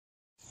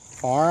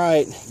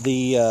Alright,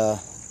 the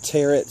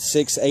Taranis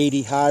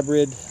 680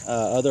 hybrid,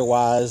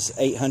 otherwise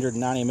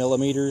 890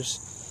 millimeters,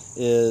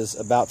 is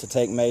about to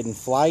take maiden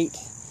flight.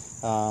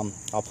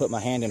 I'll put my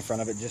hand in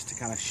front of it just to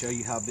kind of show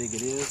you how big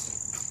it is.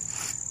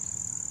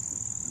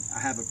 I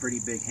have a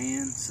pretty big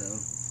hand, so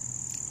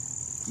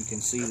you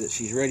can see that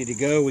she's ready to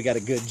go. We got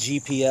a good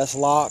GPS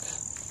lock.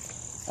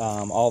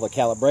 All the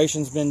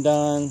calibration's been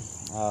done.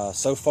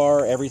 So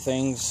far,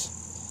 everything's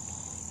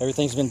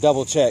been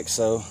double checked.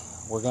 So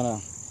we're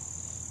gonna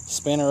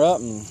spin her up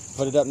and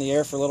put it up in the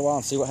air for a little while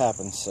and see what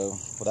happens. So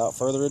without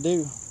further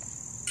ado.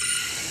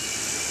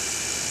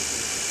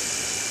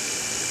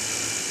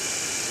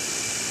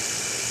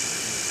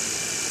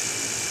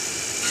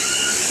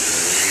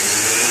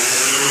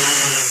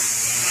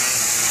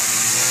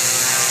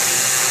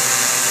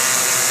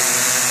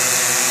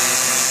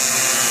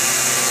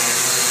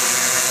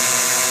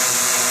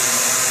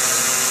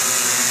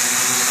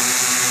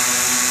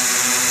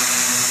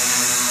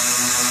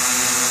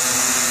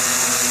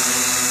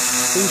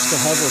 Seems to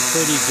hover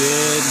pretty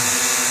good.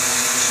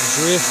 She's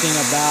drifting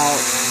about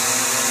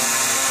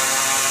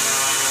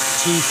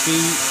 2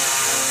 feet,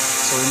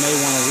 so we may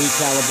want to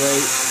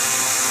recalibrate.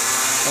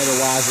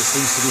 Otherwise, it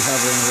seems to be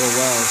hovering real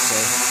well, so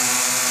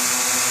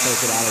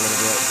take it out a little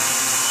bit.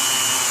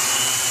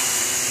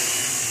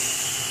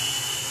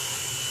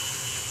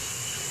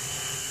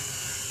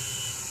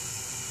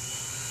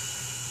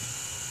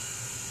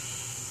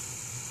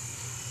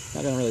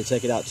 Not going to really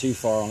take it out too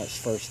far on its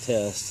first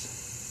test.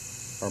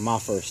 Or my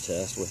first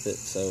test with it,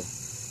 so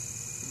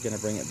I'm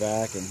gonna bring it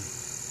back and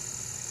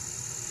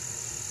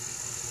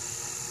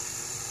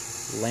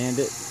land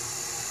it.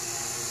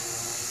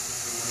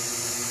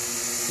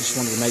 Just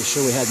wanted to make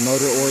sure we had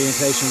motor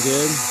orientation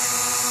good.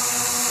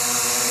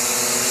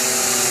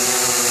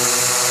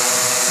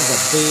 This is a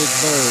big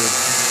bird.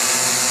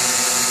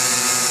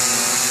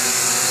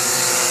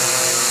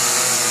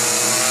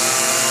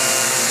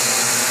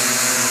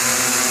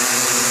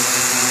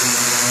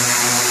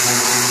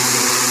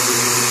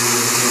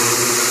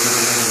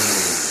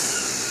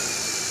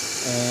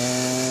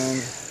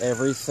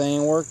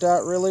 Everything worked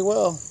out really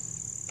well.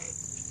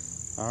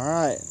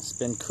 Alright, it's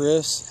been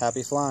Chris.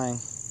 Happy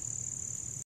flying.